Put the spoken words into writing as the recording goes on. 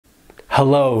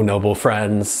Hello, noble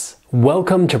friends.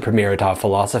 Welcome to Pherecydes of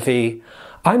Philosophy.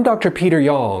 I'm Dr. Peter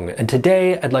Yong, and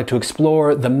today I'd like to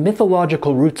explore the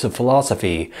mythological roots of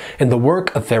philosophy in the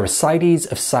work of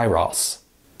Pherecydes of Syros.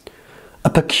 A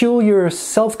peculiar,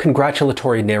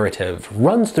 self-congratulatory narrative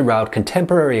runs throughout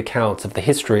contemporary accounts of the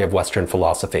history of Western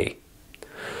philosophy.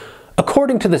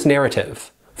 According to this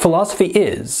narrative, philosophy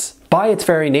is, by its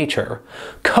very nature,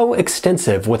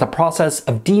 coextensive with a process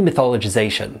of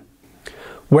demythologization.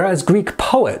 Whereas Greek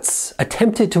poets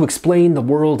attempted to explain the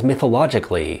world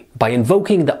mythologically by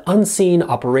invoking the unseen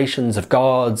operations of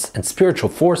gods and spiritual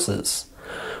forces,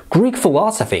 Greek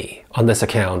philosophy, on this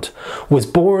account, was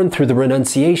born through the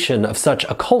renunciation of such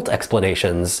occult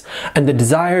explanations and the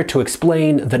desire to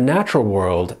explain the natural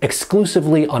world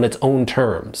exclusively on its own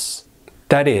terms,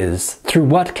 that is, through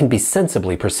what can be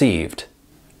sensibly perceived.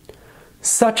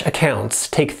 Such accounts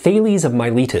take Thales of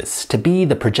Miletus to be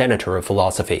the progenitor of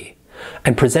philosophy,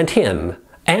 and present him,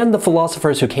 and the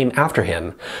philosophers who came after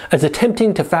him, as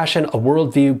attempting to fashion a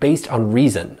worldview based on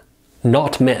reason,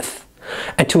 not myth,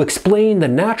 and to explain the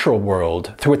natural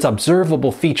world through its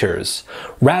observable features,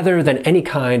 rather than any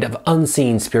kind of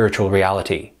unseen spiritual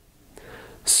reality.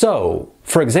 So,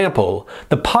 for example,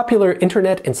 the popular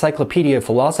Internet Encyclopedia of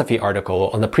Philosophy article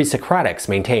on the Pherecydes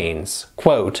maintains,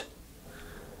 quote,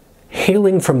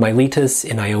 "Hailing from Miletus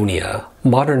in Ionia,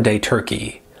 modern-day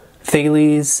Turkey,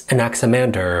 Thales,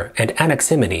 Anaximander, and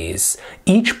Anaximenes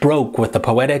each broke with the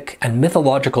poetic and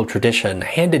mythological tradition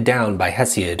handed down by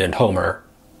Hesiod and Homer.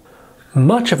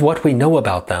 Much of what we know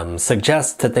about them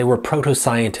suggests that they were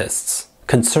proto-scientists,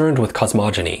 concerned with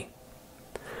cosmogony.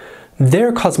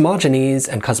 Their cosmogonies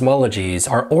and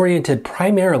cosmologies are oriented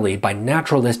primarily by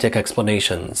naturalistic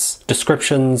explanations,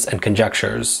 descriptions, and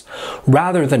conjectures,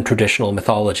 rather than traditional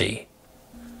mythology.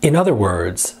 In other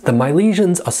words, the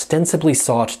Milesians ostensibly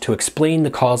sought to explain the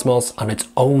cosmos on its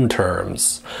own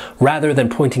terms, rather than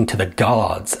pointing to the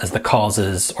gods as the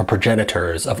causes or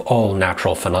progenitors of all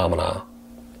natural phenomena."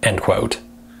 End quote.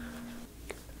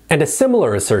 And a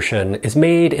similar assertion is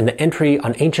made in the entry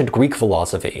on ancient Greek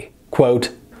philosophy, quote,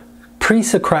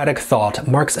 "Pre-Socratic thought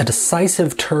marks a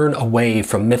decisive turn away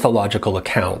from mythological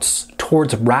accounts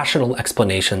towards rational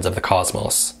explanations of the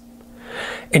cosmos.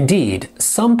 Indeed,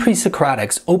 some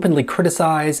pre-Socratics openly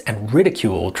criticize and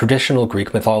ridicule traditional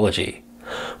Greek mythology,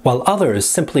 while others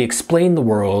simply explain the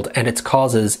world and its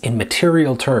causes in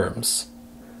material terms.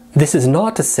 This is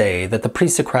not to say that the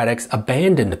pre-Socratics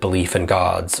abandoned belief in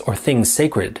gods or things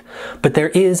sacred, but there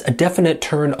is a definite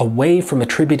turn away from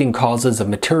attributing causes of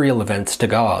material events to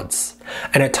gods,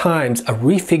 and at times a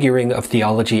refiguring of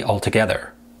theology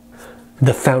altogether.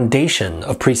 The foundation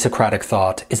of pre-Socratic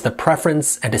thought is the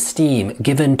preference and esteem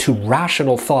given to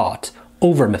rational thought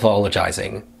over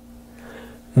mythologizing.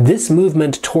 This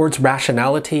movement towards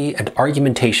rationality and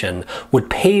argumentation would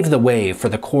pave the way for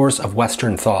the course of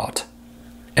Western thought."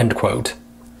 End quote.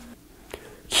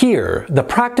 Here, the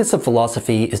practice of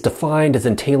philosophy is defined as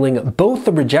entailing both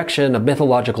the rejection of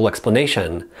mythological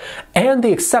explanation and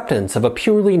the acceptance of a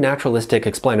purely naturalistic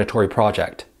explanatory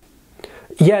project.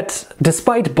 Yet,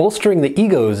 despite bolstering the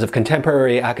egos of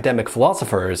contemporary academic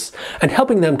philosophers and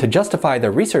helping them to justify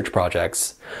their research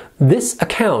projects, this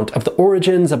account of the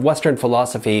origins of Western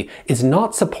philosophy is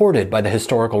not supported by the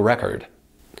historical record.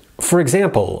 For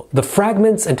example, the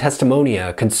fragments and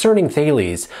testimonia concerning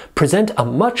Thales present a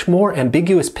much more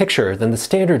ambiguous picture than the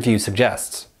standard view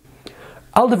suggests.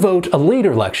 I'll devote a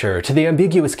later lecture to the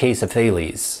ambiguous case of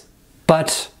Thales.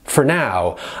 But, for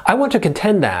now, I want to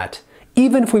contend that,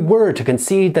 even if we were to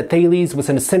concede that Thales was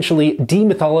an essentially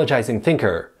demythologizing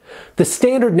thinker, the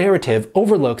standard narrative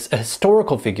overlooks a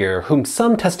historical figure whom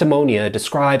some testimonia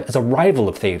describe as a rival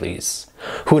of Thales,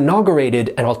 who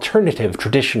inaugurated an alternative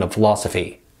tradition of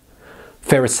philosophy: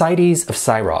 Pherecydes of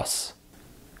Syros.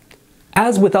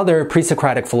 As with other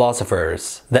pre-Socratic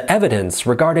philosophers, the evidence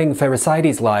regarding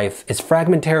Pherecydes' life is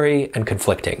fragmentary and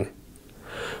conflicting.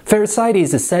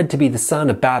 Pherecydes is said to be the son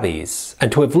of Babes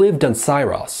and to have lived on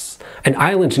Syros, an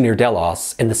island near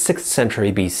Delos, in the 6th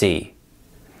century BC.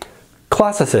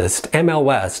 Classicist M.L.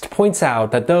 West points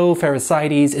out that though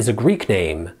Pherecydes is a Greek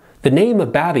name, the name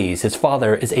of Babes, his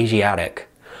father, is Asiatic,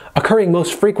 occurring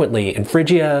most frequently in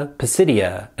Phrygia,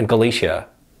 Pisidia, and Galatia.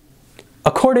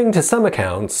 According to some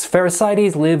accounts,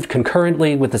 Pherecydes lived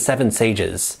concurrently with the 7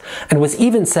 sages, and was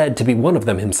even said to be one of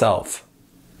them himself.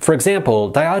 For example,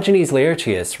 Diogenes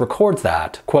Laertius records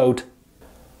that, quote,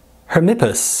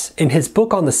 "Hermippus, in his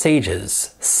book on the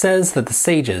sages, says that the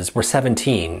sages were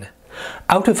 17,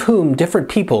 out of whom different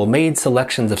people made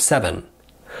selections of 7,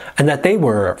 and that they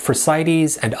were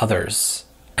Pherecydes and others."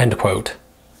 End quote.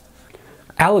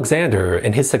 Alexander,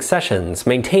 in his Successions,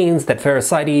 maintains that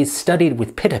Pherecydes studied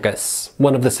with Pittacus,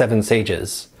 one of the 7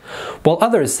 sages, while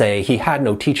others say he had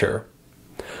no teacher.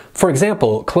 For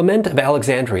example, Clement of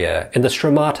Alexandria in the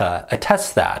Stromata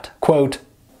attests that, quote,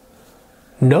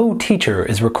 "No teacher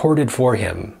is recorded for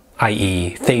him,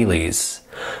 i.e. Thales,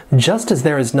 just as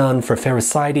there is none for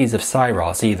Pherecydes of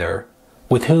Syros either,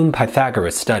 with whom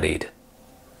Pythagoras studied."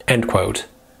 End quote.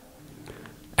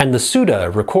 And the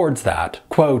Suda records that,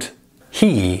 quote,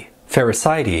 "He,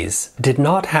 Pherecydes, did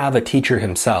not have a teacher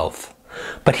himself,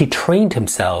 but he trained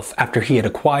himself after he had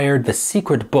acquired the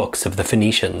secret books of the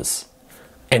Phoenicians."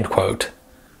 End quote.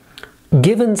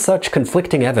 Given such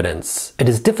conflicting evidence, it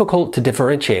is difficult to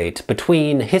differentiate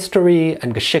between history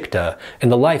and Geschichte in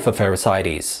the life of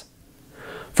Pherecydes.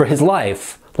 For his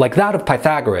life, like that of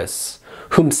Pythagoras,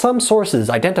 whom some sources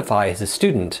identify as his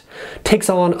student, takes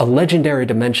on a legendary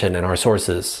dimension in our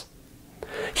sources.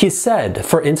 He is said,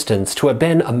 for instance, to have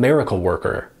been a miracle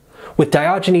worker, with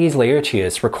Diogenes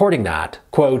Laertius recording that,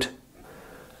 quote,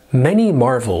 "Many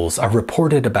marvels are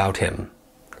reported about him.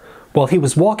 While he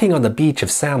was walking on the beach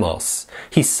of Samos,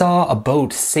 he saw a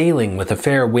boat sailing with a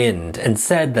fair wind and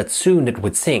said that soon it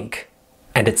would sink,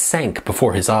 and it sank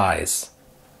before his eyes.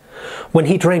 When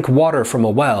he drank water from a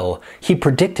well, he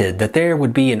predicted that there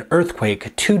would be an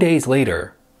earthquake 2 days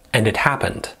later, and it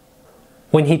happened.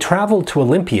 When he traveled to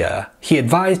Olympia, he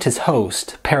advised his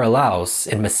host, Pericles,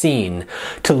 in Messene,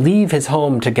 to leave his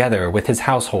home together with his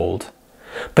household.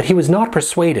 But he was not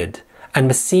persuaded, and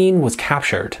Messene was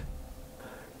captured.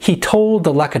 He told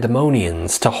the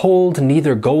Lacedaemonians to hold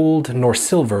neither gold nor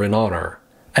silver in honor,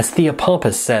 as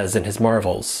Theopompus says in his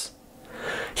Marvels.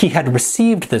 He had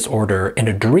received this order in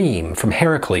a dream from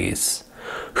Heracles,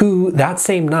 who that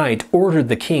same night ordered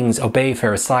the kings obey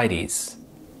Pherecydes.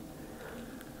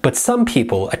 But some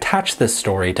people attach this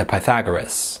story to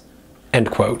Pythagoras." End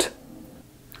quote.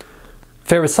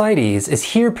 Pherecydes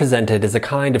is here presented as a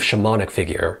kind of shamanic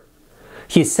figure.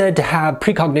 He is said to have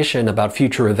precognition about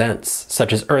future events,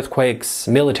 such as earthquakes,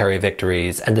 military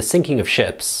victories, and the sinking of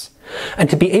ships, and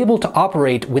to be able to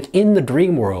operate within the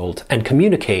dream world and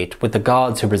communicate with the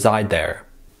gods who reside there.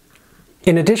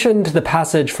 In addition to the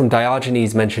passage from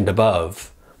Diogenes mentioned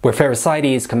above, where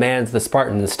Pherecydes commands the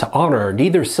Spartans to honor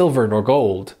neither silver nor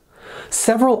gold,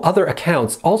 several other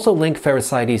accounts also link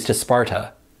Pherecydes to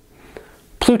Sparta.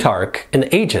 Plutarch in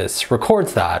the Aegis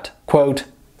records that, quote,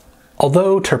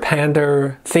 "Although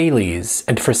Terpander, Thales,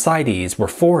 and Pherecydes were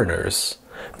foreigners,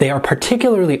 they are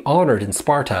particularly honored in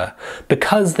Sparta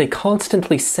because they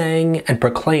constantly sang and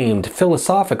proclaimed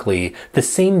philosophically the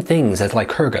same things as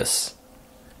Lycurgus."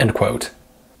 End quote.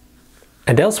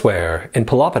 And elsewhere, in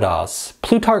Pelopidas,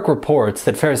 Plutarch reports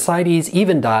that Pherecydes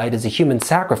even died as a human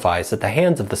sacrifice at the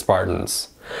hands of the Spartans,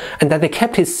 and that they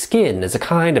kept his skin as a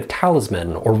kind of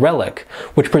talisman or relic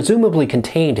which presumably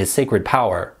contained his sacred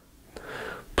power.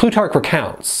 Plutarch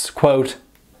recounts, quote,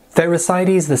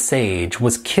 "Pherecydes the sage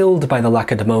was killed by the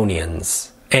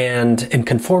Lacedaemonians, and, in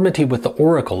conformity with the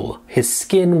oracle, his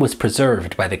skin was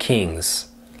preserved by the kings."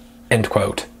 End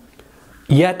quote.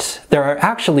 Yet, there are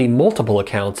actually multiple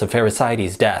accounts of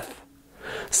Pherecydes' death.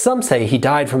 Some say he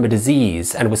died from a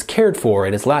disease and was cared for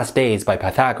in his last days by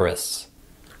Pythagoras.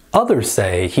 Others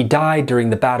say he died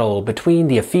during the battle between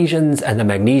the Ephesians and the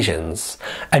Magnesians,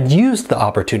 and used the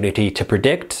opportunity to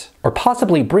predict, or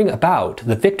possibly bring about,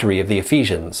 the victory of the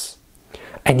Ephesians.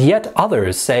 And yet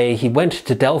others say he went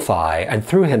to Delphi and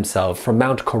threw himself from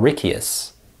Mount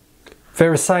Corycius.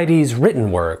 Pherecydes'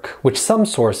 written work, which some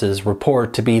sources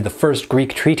report to be the first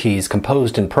Greek treatise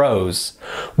composed in prose,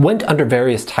 went under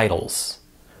various titles: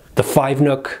 the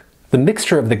Five-Nook, the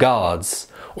Mixture of the Gods,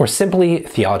 or simply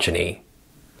Theogony.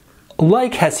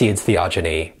 Like Hesiod's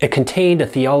Theogony, it contained a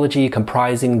theology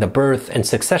comprising the birth and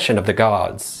succession of the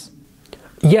gods.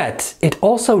 Yet, it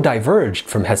also diverged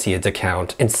from Hesiod's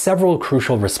account in several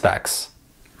crucial respects.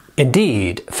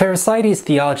 Indeed, Pherecydes'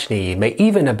 Theogony may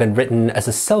even have been written as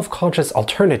a self-conscious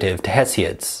alternative to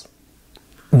Hesiod's.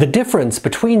 The difference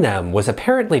between them was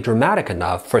apparently dramatic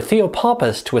enough for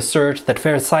Theopompus to assert that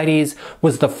Pherecydes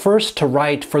was the first to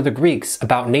write for the Greeks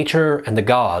about nature and the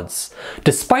gods,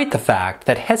 despite the fact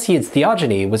that Hesiod's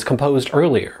Theogony was composed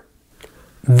earlier.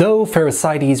 Though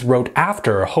Pherecydes wrote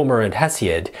after Homer and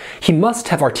Hesiod, he must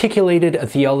have articulated a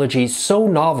theology so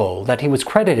novel that he was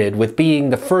credited with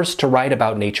being the first to write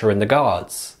about nature and the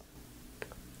gods.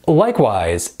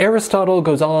 Likewise, Aristotle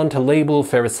goes on to label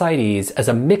Pherecydes as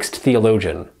a mixed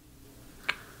theologian.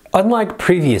 Unlike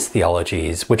previous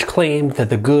theologies, which claimed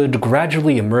that the good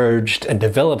gradually emerged and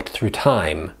developed through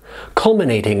time,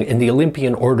 culminating in the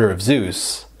Olympian order of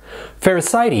Zeus,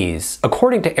 Pherecydes,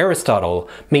 according to Aristotle,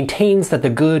 maintains that the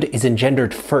good is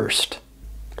engendered first.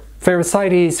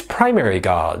 Pherecydes' primary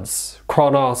gods,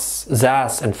 Kronos,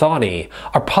 Zas, and Thani,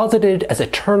 are posited as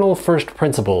eternal first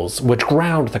principles which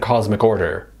ground the cosmic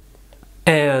order.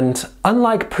 And,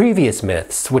 unlike previous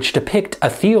myths which depict a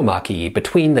theomachy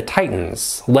between the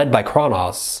Titans, led by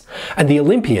Kronos, and the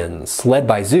Olympians, led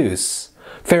by Zeus,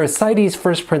 Pherecydes'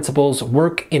 first principles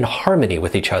work in harmony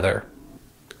with each other.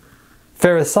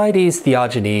 Pherecydes'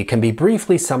 theogony can be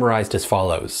briefly summarized as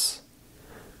follows.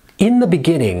 In the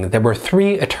beginning there were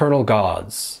three eternal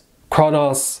gods,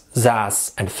 Kronos,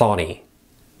 Zas, and Thani.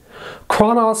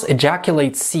 Kronos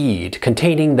ejaculates seed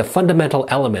containing the fundamental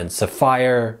elements of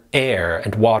fire, air,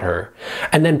 and water,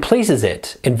 and then places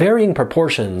it in varying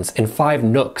proportions in 5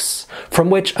 nooks, from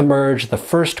which emerge the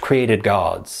first created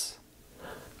gods.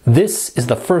 This is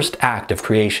the first act of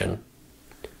creation.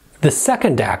 The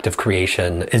second act of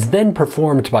creation is then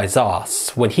performed by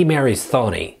Zas when he marries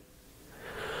Thani.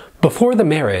 Before the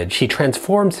marriage, he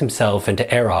transforms himself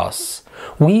into Eros,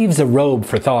 weaves a robe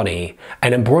for Thani,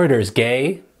 and embroiders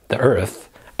Ge, the earth,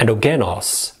 and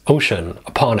Ogenos, ocean,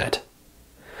 upon it.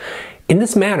 In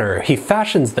this manner, he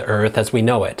fashions the earth as we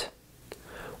know it.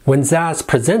 When Zas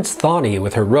presents Thani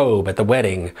with her robe at the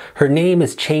wedding, her name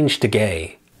is changed to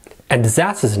Ge, and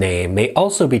Zas's name may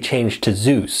also be changed to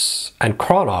Zeus, and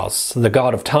Kronos, the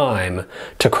god of time,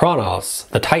 to Kronos,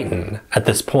 the Titan, at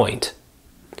this point.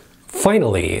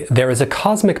 Finally, there is a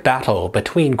cosmic battle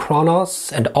between Kronos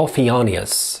and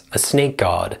Ophionius, a snake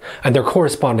god, and their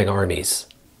corresponding armies.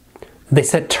 They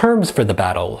set terms for the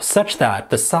battle such that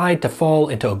the side to fall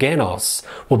into Ogenos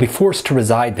will be forced to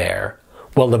reside there,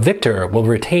 while the victor will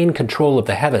retain control of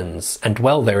the heavens and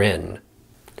dwell therein.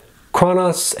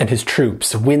 Kronos and his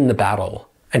troops win the battle,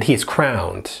 and he is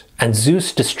crowned, and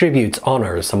Zeus distributes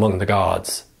honors among the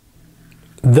gods.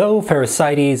 Though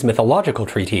Pherecydes' mythological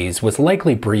treatise was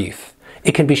likely brief,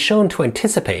 it can be shown to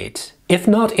anticipate, if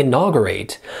not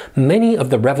inaugurate, many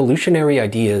of the revolutionary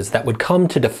ideas that would come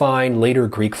to define later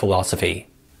Greek philosophy.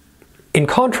 In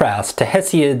contrast to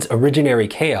Hesiod's originary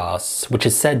chaos, which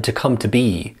is said to come to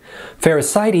be,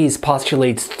 Pherecydes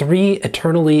postulates 3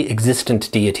 eternally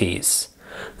existent deities,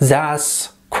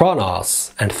 Zas,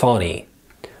 Kronos, and Thani.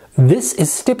 This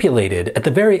is stipulated at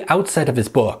the very outset of his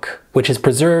book, which is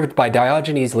preserved by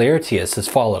Diogenes Laertius as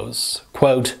follows,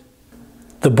 quote,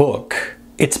 "The book,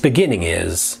 its beginning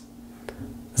is,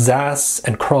 Zas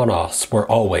and Kronos were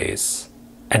always,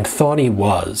 and Thani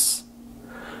was.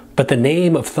 But the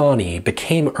name of Thani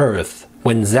became Earth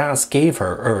when Zas gave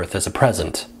her Earth as a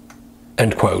present."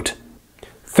 End quote.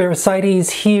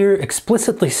 Pherecydes here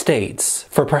explicitly states,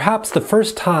 for perhaps the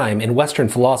first time in Western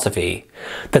philosophy,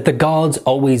 that the gods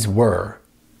always were.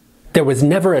 There was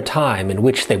never a time in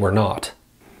which they were not.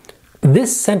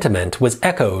 This sentiment was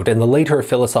echoed in the later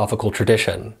philosophical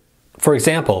tradition. For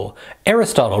example,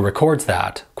 Aristotle records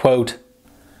that, quote,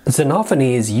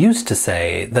 "Xenophanes used to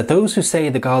say that those who say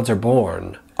the gods are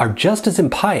born are just as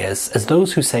impious as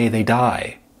those who say they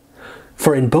die.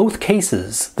 For in both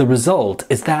cases, the result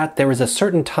is that there is a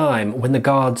certain time when the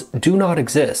gods do not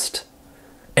exist."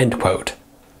 End quote.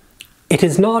 It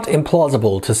is not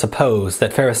implausible to suppose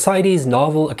that Pherecydes'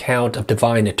 novel account of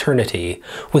divine eternity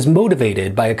was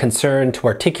motivated by a concern to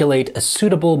articulate a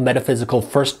suitable metaphysical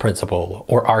first principle,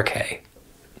 or arche.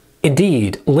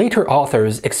 Indeed, later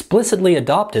authors explicitly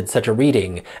adopted such a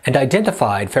reading and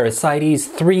identified Pherecydes'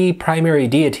 3 primary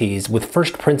deities with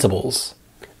first principles.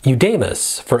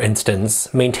 Eudemus, for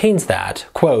instance, maintains that,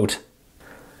 quote,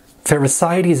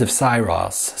 "Pherecydes of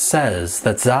Syros says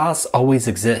that Zas always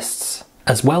exists,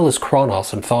 as well as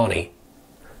Kronos and Thani,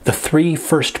 the 3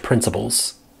 first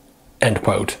principles." End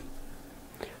quote.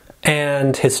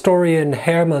 And historian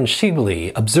Hermann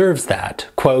Schiebele observes that,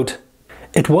 quote,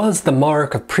 "It was the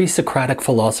mark of pre-Socratic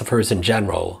philosophers in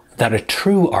general that a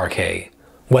true arche,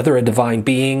 whether a divine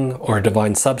being or a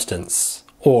divine substance,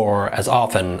 or, as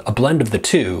often, a blend of the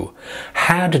two,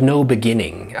 had no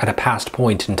beginning at a past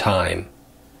point in time."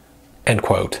 End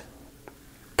quote.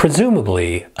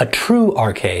 Presumably, a true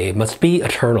arche must be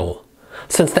eternal,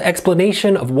 since the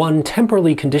explanation of one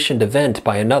temporally conditioned event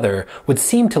by another would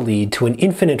seem to lead to an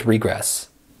infinite regress.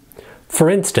 For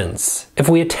instance, if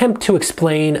we attempt to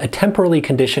explain a temporally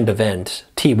conditioned event,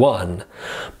 T1,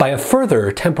 by a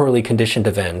further temporally conditioned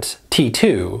event,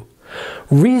 T2,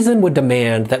 reason would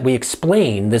demand that we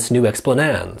explain this new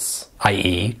explanans,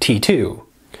 i.e. T2.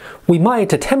 We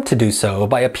might attempt to do so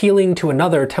by appealing to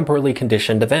another temporally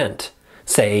conditioned event,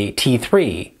 say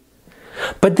T3.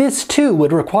 But this too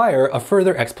would require a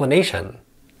further explanation,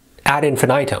 ad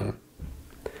infinitum.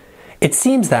 It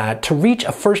seems that to reach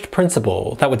a first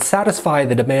principle that would satisfy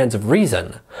the demands of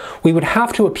reason, we would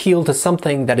have to appeal to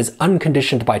something that is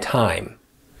unconditioned by time,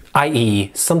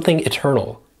 i.e. something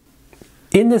eternal.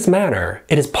 In this manner,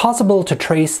 it is possible to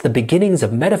trace the beginnings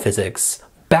of metaphysics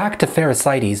back to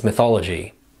Pherecydes'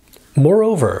 mythology.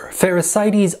 Moreover,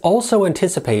 Pherecydes also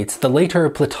anticipates the later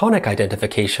Platonic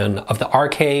identification of the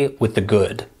Arche with the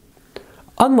good.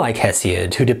 Unlike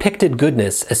Hesiod, who depicted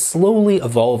goodness as slowly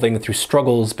evolving through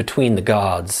struggles between the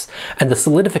gods and the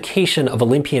solidification of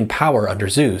Olympian power under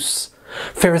Zeus,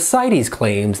 Pherecydes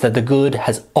claims that the good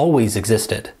has always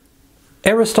existed.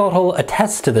 Aristotle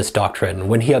attests to this doctrine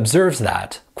when he observes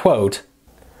that, quote,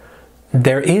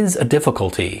 "There is a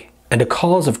difficulty and a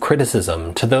cause of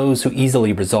criticism to those who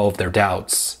easily resolve their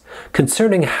doubts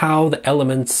concerning how the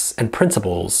elements and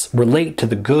principles relate to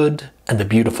the good and the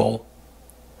beautiful.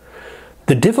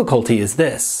 The difficulty is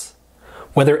this: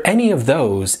 whether any of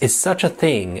those is such a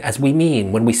thing as we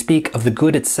mean when we speak of the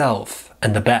good itself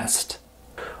and the best,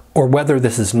 or whether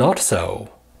this is not so,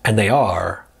 and they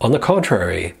are, on the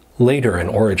contrary, later in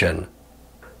origin.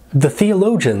 The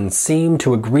theologians seem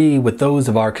to agree with those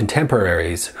of our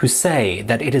contemporaries who say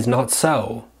that it is not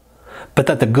so, but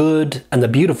that the good and the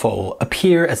beautiful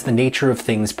appear as the nature of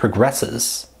things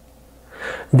progresses.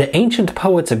 The ancient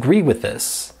poets agree with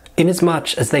this,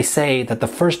 inasmuch as they say that the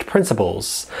first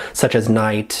principles, such as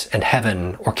night and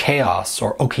heaven or chaos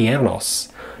or okeanos,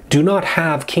 do not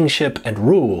have kingship and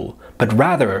rule, but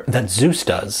rather that Zeus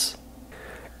does.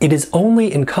 It is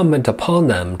only incumbent upon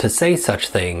them to say such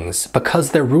things because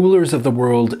their rulers of the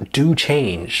world do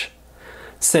change,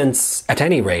 since, at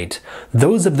any rate,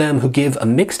 those of them who give a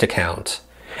mixed account,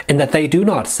 in that they do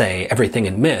not say everything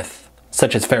in myth,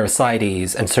 such as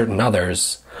Pherecydes and certain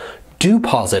others, do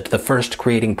posit the first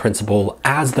creating principle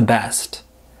as the best,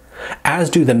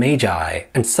 as do the Magi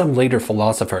and some later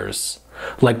philosophers,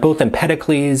 like both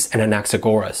Empedocles and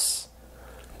Anaxagoras.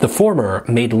 The former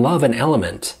made love an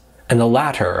element, and the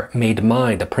latter made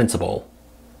mind a principle."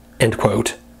 End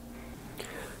quote.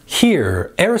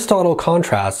 Here, Aristotle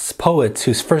contrasts poets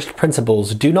whose first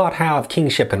principles do not have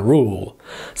kingship and rule,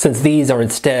 since these are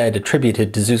instead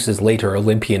attributed to Zeus's later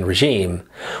Olympian regime,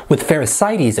 with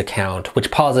Pherecydes' account,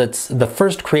 which posits the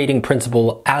first creating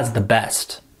principle as the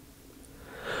best.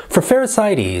 For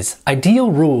Pherecydes,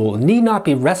 ideal rule need not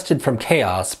be wrested from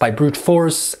chaos by brute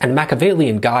force and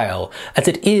Machiavellian guile as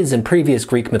it is in previous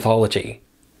Greek mythology.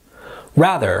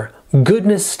 Rather,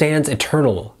 goodness stands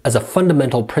eternal as a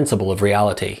fundamental principle of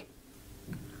reality.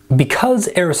 Because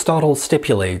Aristotle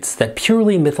stipulates that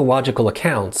purely mythological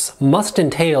accounts must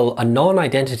entail a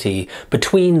non-identity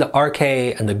between the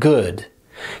arche and the good,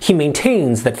 he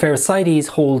maintains that Pherecydes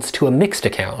holds to a mixed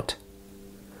account.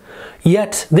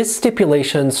 Yet, this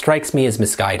stipulation strikes me as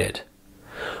misguided.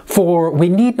 For we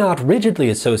need not rigidly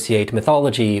associate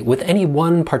mythology with any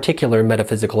one particular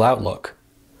metaphysical outlook.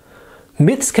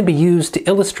 Myths can be used to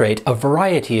illustrate a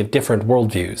variety of different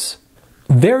worldviews.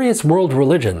 Various world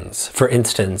religions, for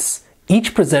instance,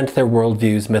 each present their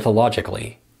worldviews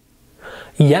mythologically.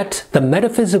 Yet, the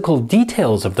metaphysical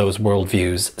details of those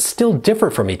worldviews still differ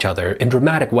from each other in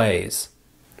dramatic ways.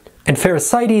 And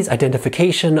Pherecydes'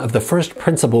 identification of the first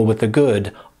principle with the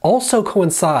good also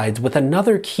coincides with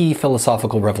another key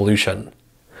philosophical revolution: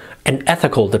 an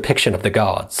ethical depiction of the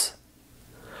gods.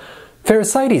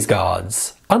 Pherecydes'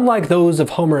 gods, unlike those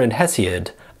of Homer and Hesiod,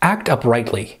 act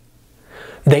uprightly.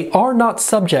 They are not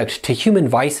subject to human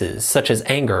vices such as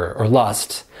anger or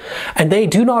lust, and they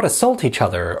do not assault each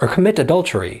other or commit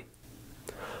adultery.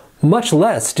 Much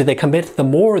less do they commit the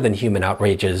more than human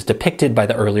outrages depicted by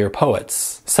the earlier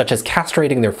poets, such as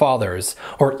castrating their fathers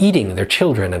or eating their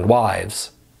children and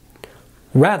wives.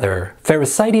 Rather,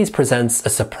 Pherecydes presents a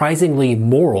surprisingly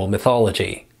moral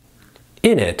mythology.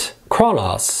 In it,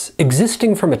 Kronos,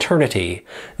 existing from eternity,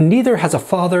 neither has a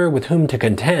father with whom to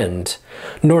contend,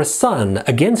 nor a son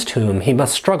against whom he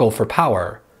must struggle for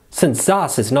power, since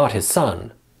Zas is not his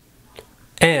son.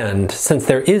 And, since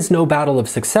there is no battle of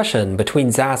succession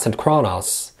between Zas and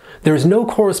Kronos, there is no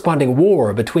corresponding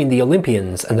war between the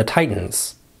Olympians and the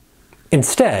Titans.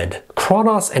 Instead,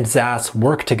 Kronos and Zas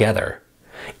work together,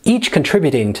 each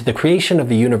contributing to the creation of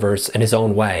the universe in his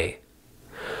own way.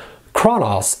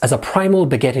 Kronos as a primal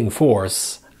begetting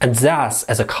force, and Zas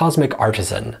as a cosmic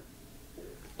artisan.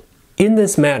 In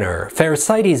this manner,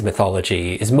 Pherecydes'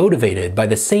 mythology is motivated by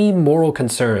the same moral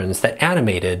concerns that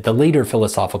animated the later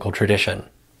philosophical tradition.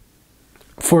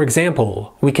 For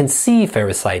example, we can see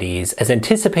Pherecydes as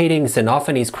anticipating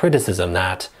Xenophon's criticism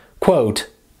that, quote,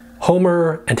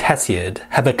 "Homer and Hesiod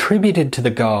have attributed to the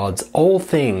gods all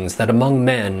things that among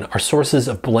men are sources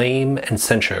of blame and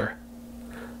censure: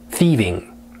 thieving,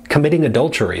 committing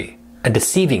adultery, and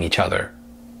deceiving each other."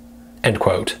 End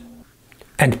quote.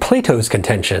 And Plato's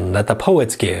contention that the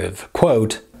poets give,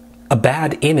 quote, "a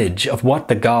bad image of what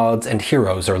the gods and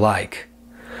heroes are like,"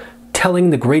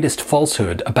 telling the greatest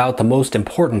falsehood about the most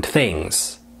important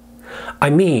things.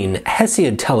 I mean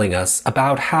Hesiod telling us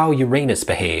about how Uranus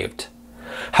behaved,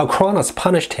 how Kronos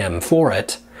punished him for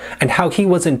it, and how he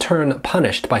was in turn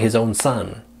punished by his own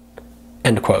son."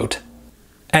 End quote.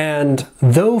 And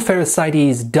though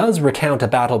Pherecydes does recount a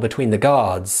battle between the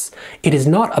gods, it is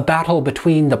not a battle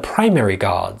between the primary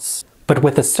gods, but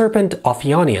with the serpent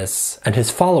Ophionius and his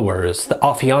followers, the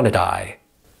Ophionidae.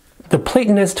 The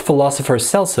Platonist philosopher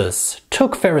Celsus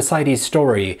took Pherecydes'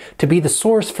 story to be the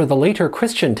source for the later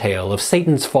Christian tale of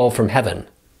Satan's fall from heaven.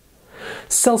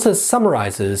 Celsus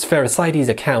summarizes Pherecydes'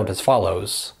 account as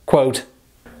follows, quote,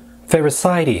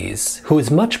 "Pherecydes, who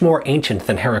is much more ancient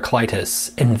than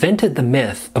Heraclitus, invented the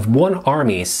myth of one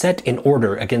army set in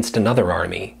order against another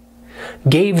army,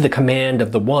 gave the command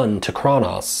of the one to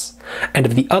Kronos, and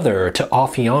of the other to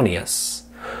Ophionius,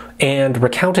 and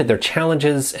recounted their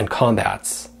challenges and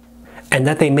combats, and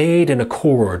that they made an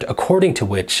accord according to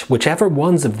which whichever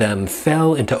ones of them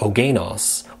fell into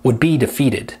Oganos would be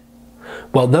defeated,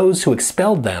 while those who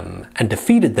expelled them and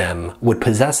defeated them would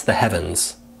possess the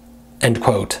heavens." End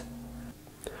quote.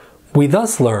 We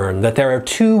thus learn that there are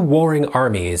two warring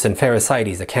armies in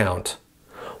Pherecydes' account,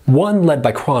 one led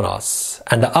by Kronos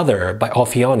and the other by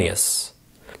Ophionius,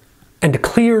 and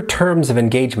clear terms of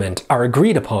engagement are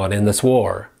agreed upon in this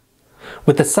war,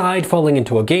 with the side falling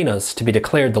into Oganos to be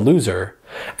declared the loser,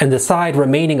 and the side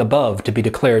remaining above to be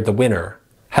declared the winner,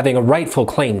 having a rightful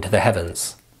claim to the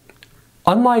heavens.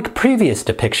 Unlike previous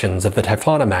depictions of the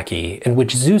Typhonomachy, in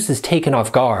which Zeus is taken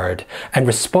off guard and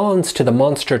responds to the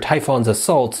monster Typhon's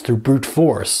assaults through brute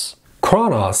force,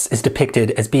 Kronos is depicted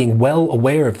as being well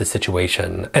aware of the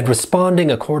situation and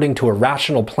responding according to a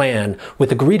rational plan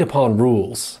with agreed-upon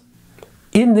rules.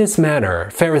 In this manner,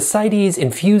 Pherecydes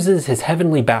infuses his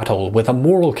heavenly battle with a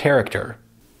moral character.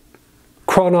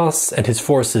 Kronos and his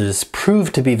forces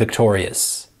prove to be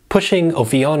victorious, pushing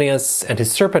Ophionius and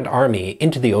his serpent army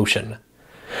into the ocean,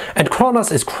 and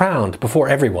Kronos is crowned before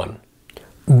everyone.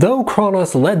 Though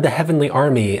Kronos led the heavenly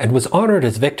army and was honored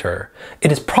as victor,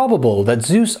 it is probable that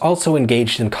Zeus also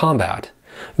engaged in combat,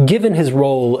 given his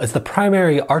role as the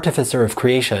primary artificer of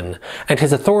creation and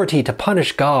his authority to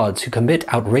punish gods who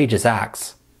commit outrageous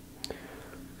acts.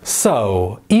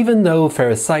 So, even though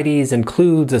Pherecydes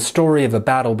includes a story of a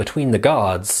battle between the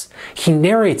gods, he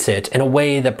narrates it in a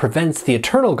way that prevents the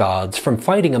eternal gods from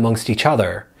fighting amongst each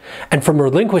other, and from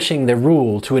relinquishing their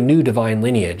rule to a new divine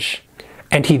lineage,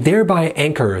 and he thereby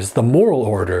anchors the moral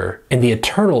order in the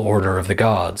eternal order of the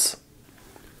gods.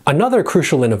 Another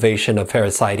crucial innovation of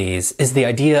Pherecydes is the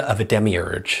idea of a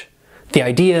demiurge, the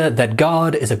idea that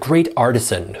God is a great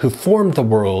artisan who formed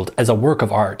the world as a work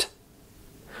of art.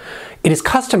 It is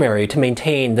customary to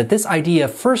maintain that this idea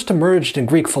first emerged in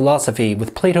Greek philosophy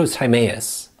with Plato's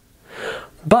Timaeus.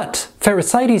 But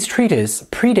Pherecydes' treatise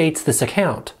predates this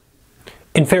account.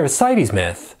 In Pherecydes'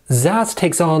 myth, Zas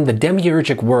takes on the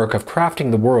demiurgic work of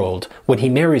crafting the world when he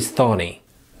marries Thoni.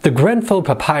 The Grenfell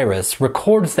Papyrus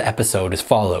records the episode as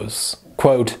follows,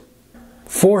 quote,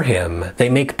 "For him they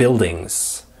make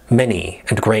buildings, many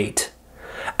and great,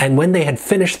 and when they had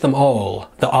finished them all,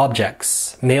 the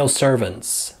objects, male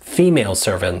servants, female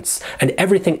servants, and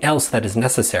everything else that is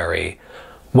necessary,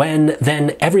 when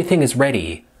then everything is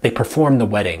ready, they perform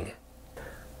the wedding.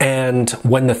 And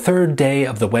when the third day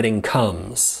of the wedding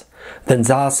comes, then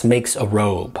Zas makes a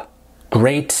robe,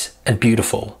 great and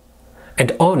beautiful,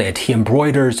 and on it he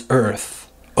embroiders earth,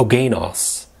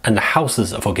 Oganos, and the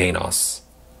houses of Oganos.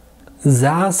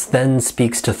 Zas then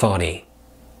speaks to Thoni.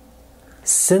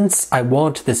 Since I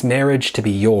want this marriage to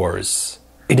be yours,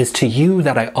 it is to you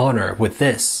that I honor with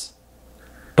this.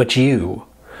 But you,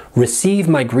 receive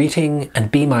my greeting and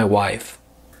be my wife.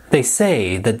 They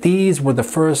say that these were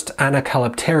the first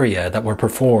anacalypteria that were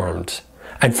performed,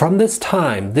 and from this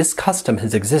time this custom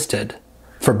has existed,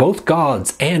 for both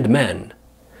gods and men.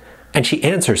 And she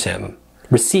answers him,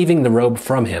 receiving the robe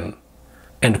from him."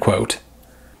 End quote.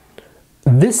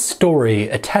 This story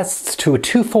attests to a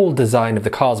twofold design of the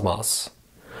cosmos.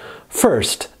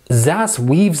 First, Zas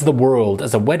weaves the world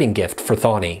as a wedding gift for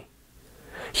Thoni.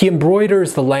 He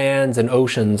embroiders the lands and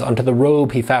oceans onto the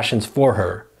robe he fashions for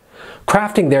her,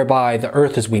 crafting thereby the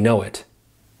earth as we know it.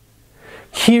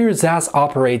 Here Zas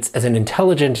operates as an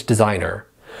intelligent designer,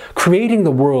 creating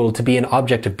the world to be an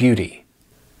object of beauty.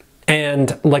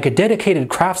 And, like a dedicated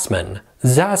craftsman,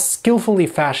 Zas skillfully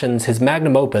fashions his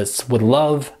magnum opus with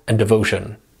love and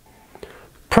devotion.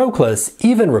 Proclus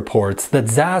even reports that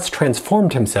Zas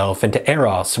transformed himself into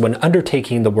Eros when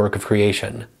undertaking the work of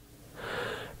creation.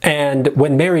 And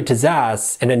when married to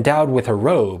Zas and endowed with her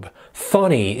robe,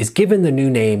 Thoni is given the new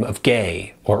name of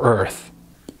Ge, or Earth.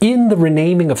 In the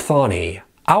renaming of Thoni,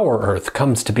 our Earth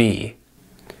comes to be.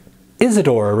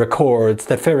 Isidore records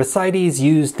that Pherecydes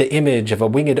used the image of a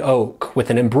winged oak with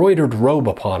an embroidered robe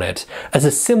upon it as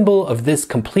a symbol of this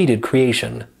completed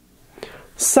creation.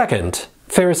 Second,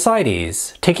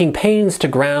 Pherecydes, taking pains to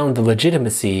ground the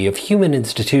legitimacy of human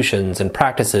institutions and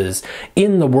practices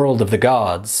in the world of the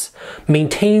gods,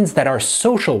 maintains that our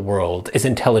social world is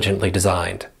intelligently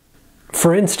designed.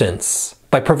 For instance,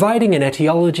 by providing an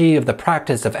etiology of the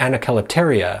practice of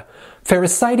anacalypteria,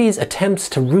 Pherecydes attempts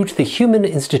to root the human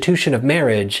institution of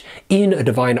marriage in a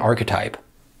divine archetype.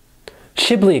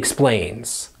 Shibley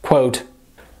explains, quote,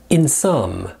 "In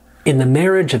sum, in the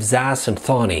marriage of Zas and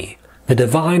Thani, the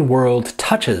divine world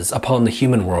touches upon the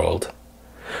human world.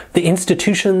 The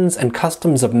institutions and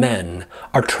customs of men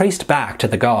are traced back to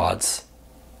the gods.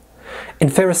 In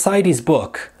Pherecydes'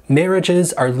 book,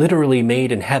 marriages are literally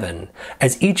made in heaven,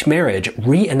 as each marriage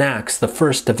reenacts the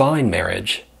first divine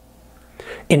marriage.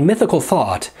 In mythical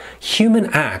thought, human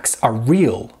acts are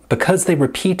real because they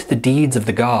repeat the deeds of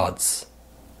the gods."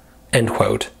 End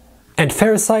quote. And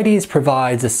Pherecydes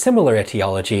provides a similar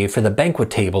etiology for the banquet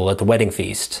table at the wedding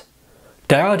feast.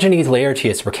 Diogenes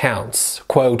Laertius recounts,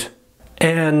 quote,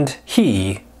 "And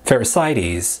he,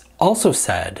 Pherecydes, also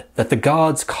said that the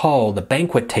gods call the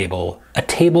banquet table a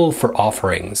table for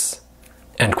offerings."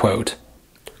 End quote.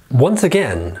 Once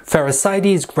again,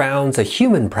 Pherecydes grounds a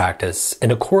human practice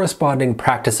in a corresponding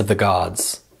practice of the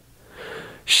gods.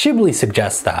 Shibley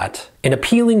suggests that, in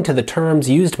appealing to the terms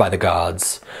used by the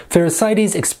gods,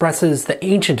 Pherecydes expresses the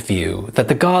ancient view that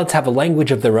the gods have a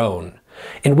language of their own,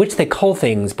 in which they call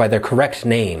things by their correct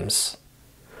names.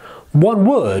 One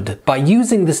would, by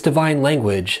using this divine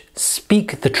language,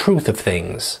 speak the truth of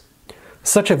things.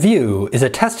 Such a view is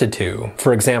attested to,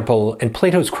 for example, in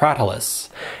Plato's Cratylus,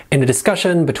 in a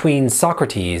discussion between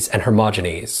Socrates and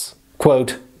Hermogenes.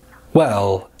 Quote,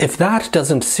 "Well, if that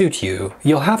doesn't suit you,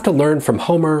 you'll have to learn from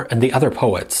Homer and the other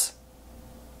poets."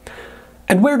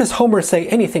 "And where does Homer say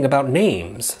anything about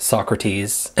names,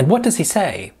 Socrates, and what does he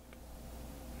say?"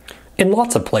 "In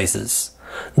lots of places.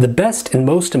 The best and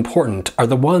most important are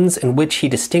the ones in which he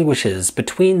distinguishes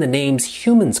between the names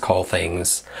humans call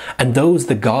things and those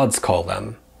the gods call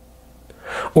them.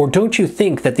 Or don't you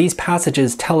think that these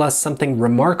passages tell us something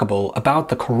remarkable about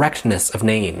the correctness of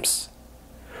names?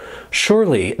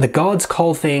 Surely the gods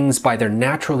call things by their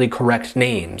naturally correct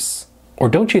names, or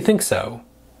don't you think so?"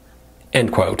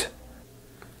 End quote.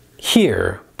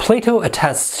 Here, Plato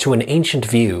attests to an ancient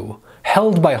view,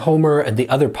 held by Homer and the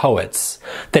other poets,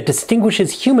 that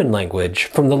distinguishes human language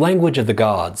from the language of the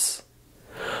gods.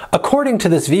 According to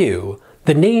this view,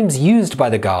 the names used by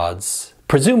the gods,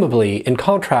 presumably in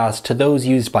contrast to those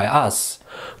used by us,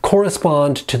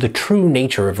 correspond to the true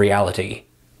nature of reality.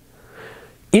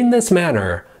 In this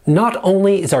manner, not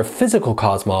only is our physical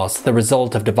cosmos the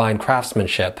result of divine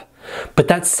craftsmanship, but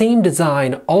that same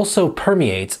design also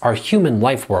permeates our human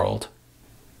life world.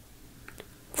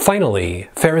 Finally,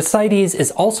 Pherecydes is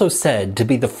also said to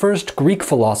be the first Greek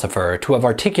philosopher to have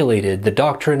articulated the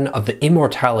doctrine of the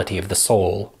immortality of the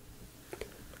soul.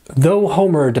 Though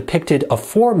Homer depicted a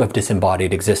form of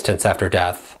disembodied existence after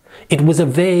death, it was a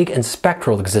vague and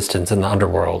spectral existence in the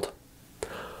underworld.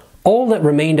 All that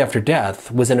remained after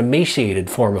death was an emaciated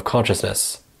form of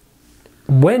consciousness.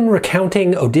 When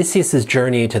recounting Odysseus'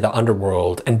 journey to the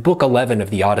underworld in Book 11 of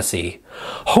the Odyssey,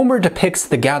 Homer depicts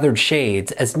the gathered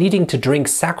shades as needing to drink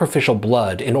sacrificial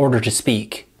blood in order to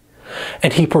speak,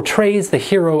 and he portrays the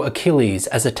hero Achilles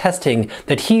as attesting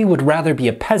that he would rather be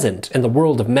a peasant in the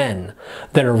world of men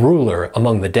than a ruler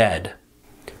among the dead.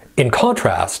 In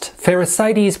contrast,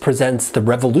 Pherecydes presents the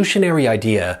revolutionary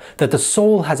idea that the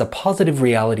soul has a positive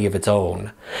reality of its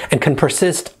own, and can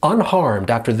persist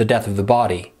unharmed after the death of the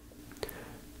body.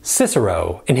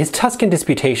 Cicero, in his Tuscan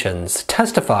Disputations,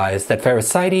 testifies that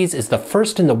Pherecydes is the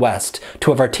first in the West to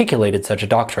have articulated such a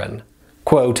doctrine.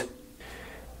 Quote,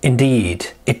 "Indeed,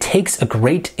 it takes a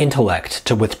great intellect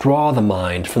to withdraw the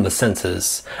mind from the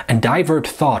senses and divert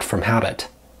thought from habit.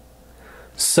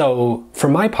 So, for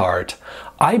my part,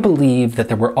 I believe that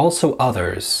there were also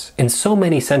others in so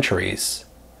many centuries.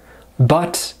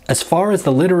 But, as far as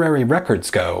the literary records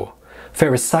go,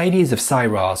 Pherecydes of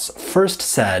Syros first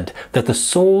said that the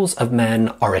souls of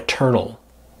men are eternal.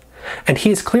 And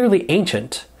he is clearly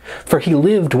ancient, for he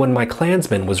lived when my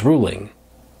clansman was ruling.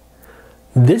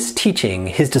 This teaching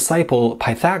his disciple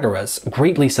Pythagoras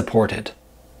greatly supported."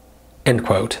 End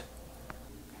quote.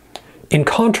 In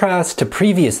contrast to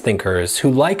previous thinkers who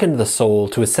likened the soul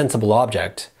to a sensible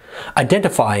object,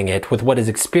 identifying it with what is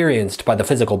experienced by the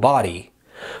physical body,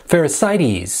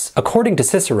 Pherecydes, according to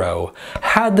Cicero,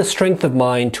 had the strength of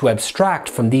mind to abstract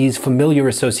from these familiar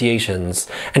associations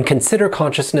and consider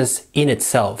consciousness in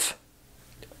itself.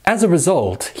 As a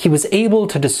result, he was able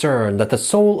to discern that the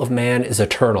soul of man is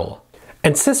eternal.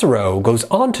 And Cicero goes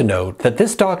on to note that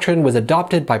this doctrine was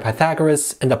adopted by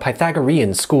Pythagoras and the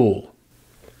Pythagorean school.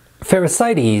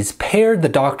 Pherecydes paired the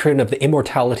doctrine of the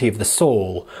immortality of the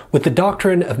soul with the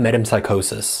doctrine of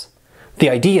metempsychosis, the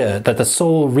idea that the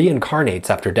soul reincarnates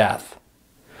after death.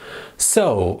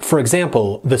 So, for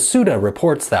example, the Suda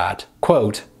reports that,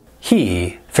 quote,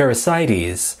 he,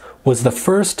 Pherecydes, was the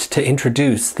first to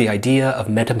introduce the idea of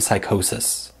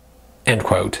metempsychosis, end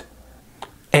quote.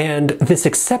 And this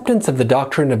acceptance of the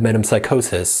doctrine of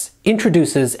metempsychosis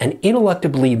introduces an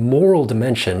ineluctably moral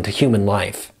dimension to human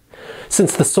life,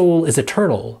 since the soul is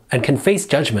eternal and can face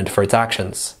judgment for its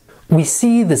actions. We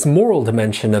see this moral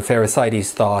dimension of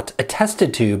Pherecydes' thought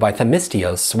attested to by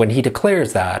Themistius when he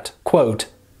declares that, quote,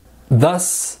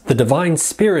 thus, the divine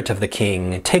spirit of the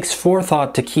king takes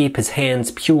forethought to keep his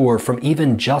hands pure from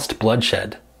even just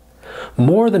bloodshed,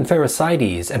 more than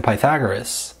Pherecydes and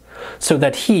Pythagoras, so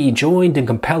that he joined in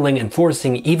compelling and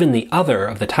forcing even the other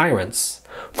of the tyrants,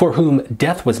 for whom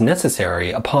death was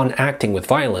necessary upon acting with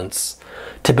violence,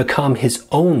 to become his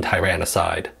own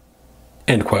tyrannicide.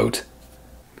 End quote.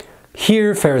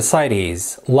 Here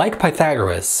Pherecydes, like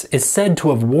Pythagoras, is said to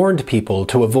have warned people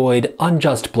to avoid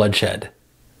unjust bloodshed.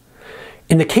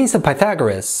 In the case of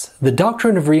Pythagoras, the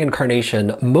doctrine of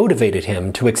reincarnation motivated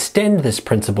him to extend this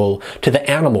principle to the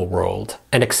animal world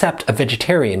and accept a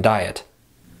vegetarian diet.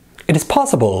 It is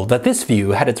possible that this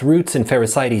view had its roots in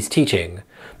Pherecydes' teaching,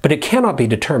 but it cannot be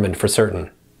determined for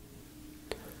certain.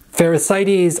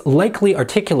 Pherecydes likely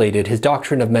articulated his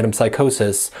doctrine of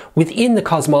metempsychosis within the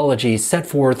cosmology set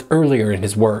forth earlier in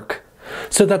his work,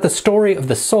 so that the story of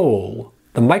the soul,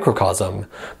 the microcosm,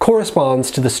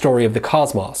 corresponds to the story of the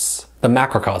cosmos, the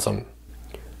macrocosm.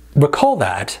 Recall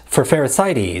that, for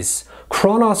Pherecydes,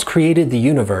 Kronos created the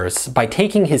universe by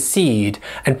taking his seed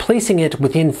and placing it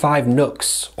within 5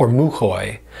 nooks, or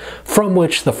muchoi, from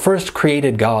which the first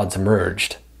created gods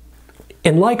emerged.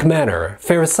 In like manner,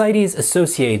 Pherecydes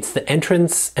associates the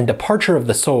entrance and departure of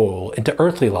the soul into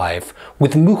earthly life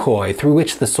with muchoi through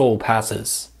which the soul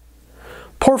passes.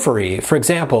 Porphyry, for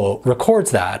example,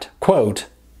 records that, quote,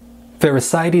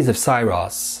 Pherecydes of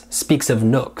Syros speaks of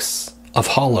nooks, of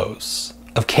hollows,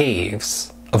 of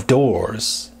caves, of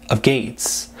doors, of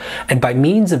gates, and by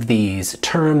means of these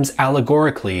terms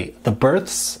allegorically the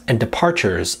births and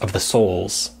departures of the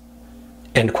souls.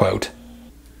 End quote.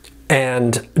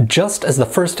 And just as the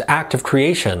first act of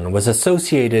creation was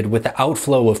associated with the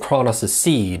outflow of Kronos'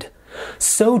 seed,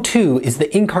 so too is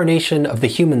the incarnation of the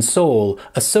human soul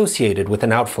associated with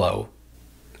an outflow.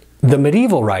 The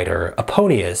medieval writer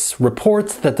Apollonius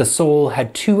reports that the soul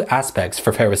had 2 aspects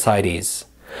for Pherecydes.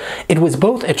 It was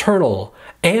both eternal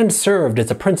and served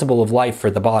as a principle of life for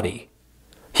the body.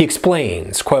 He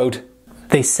explains, quote,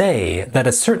 they say that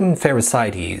a certain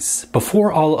Pherecydes,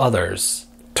 before all others,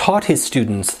 taught his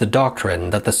students the doctrine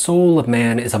that the soul of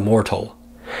man is immortal,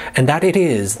 and that it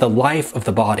is the life of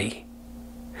the body.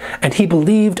 And he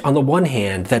believed on the one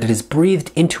hand that it is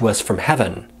breathed into us from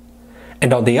heaven,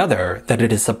 and on the other that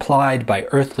it is supplied by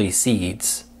earthly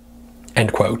seeds.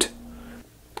 End quote.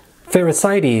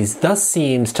 Pherecydes thus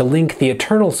seems to link the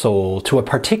eternal soul to a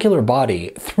particular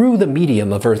body through the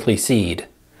medium of earthly seed.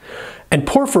 And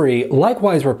Porphyry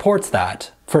likewise reports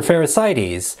that, for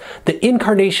Pherecydes, the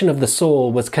incarnation of the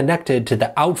soul was connected to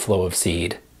the outflow of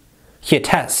seed. He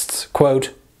attests,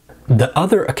 quote, the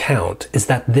other account is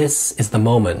that this is the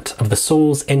moment of the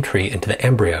soul's entry into the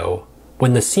embryo,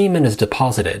 when the semen is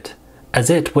deposited, as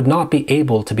it would not be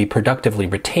able to be productively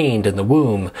retained in the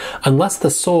womb unless the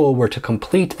soul were to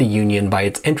complete the union by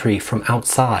its entry from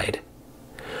outside.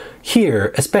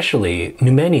 Here, especially,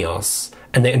 Numenios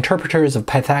and the interpreters of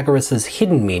Pythagoras'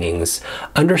 hidden meanings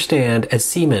understand as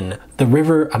semen the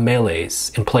river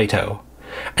Amales in Plato,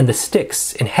 and the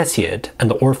Styx in Hesiod and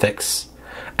the Orphics,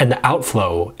 and the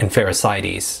outflow in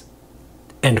Pherecydes.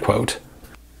 End quote.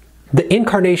 The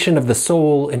incarnation of the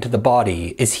soul into the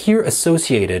body is here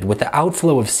associated with the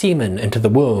outflow of semen into the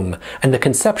womb and the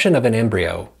conception of an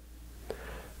embryo.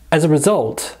 As a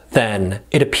result, then,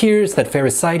 it appears that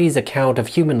Pherecydes' account of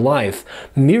human life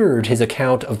mirrored his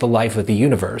account of the life of the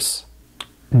universe.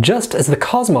 Just as the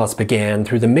cosmos began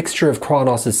through the mixture of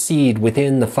Kronos' seed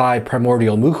within the 5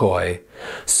 primordial muchoi,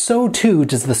 so too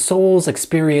does the soul's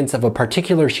experience of a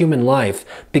particular human life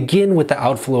begin with the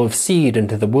outflow of seed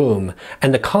into the womb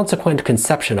and the consequent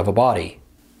conception of a body.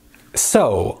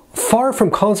 So, far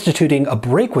from constituting a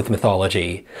break with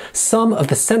mythology, some of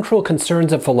the central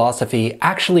concerns of philosophy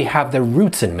actually have their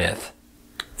roots in myth.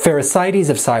 Pherecydes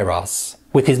of Syros,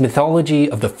 with his mythology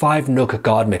of the five-nook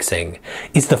god-mixing,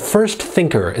 is the first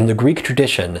thinker in the Greek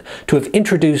tradition to have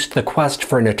introduced the quest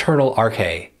for an eternal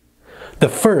arche, the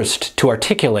first to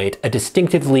articulate a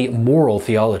distinctively moral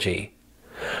theology,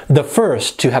 the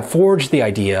first to have forged the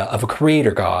idea of a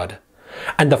creator god,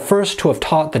 and the first to have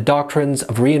taught the doctrines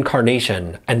of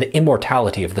reincarnation and the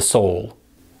immortality of the soul.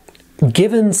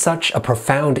 Given such a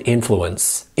profound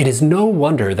influence, it is no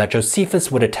wonder that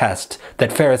Josephus would attest that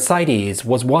Pherecydes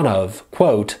was one of,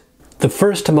 quote, the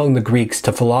first among the Greeks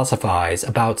to philosophize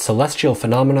about celestial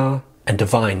phenomena and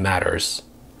divine matters,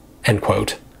 end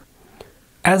quote.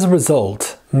 As a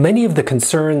result, many of the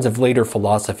concerns of later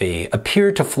philosophy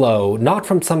appear to flow not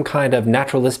from some kind of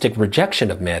naturalistic rejection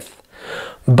of myth,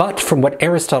 but from what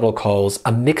Aristotle calls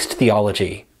a mixed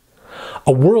theology,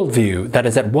 a worldview that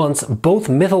is at once both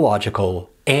mythological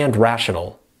and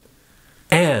rational.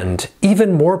 And,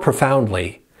 even more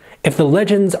profoundly, if the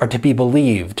legends are to be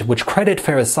believed which credit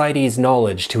Pherecydes'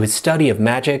 knowledge to his study of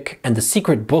magic and the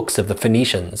secret books of the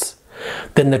Phoenicians,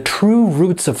 then the true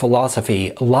roots of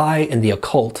philosophy lie in the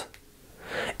occult.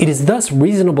 It is thus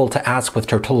reasonable to ask with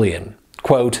Tertullian,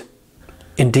 quote,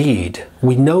 indeed,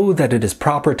 we know that it is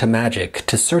proper to magic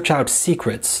to search out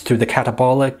secrets through the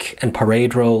catabolic and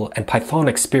paraedral and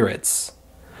pythonic spirits.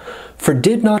 For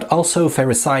did not also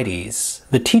Pherecydes,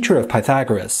 the teacher of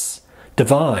Pythagoras,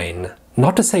 divine,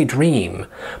 not to say dream,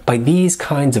 by these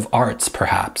kinds of arts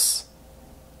perhaps?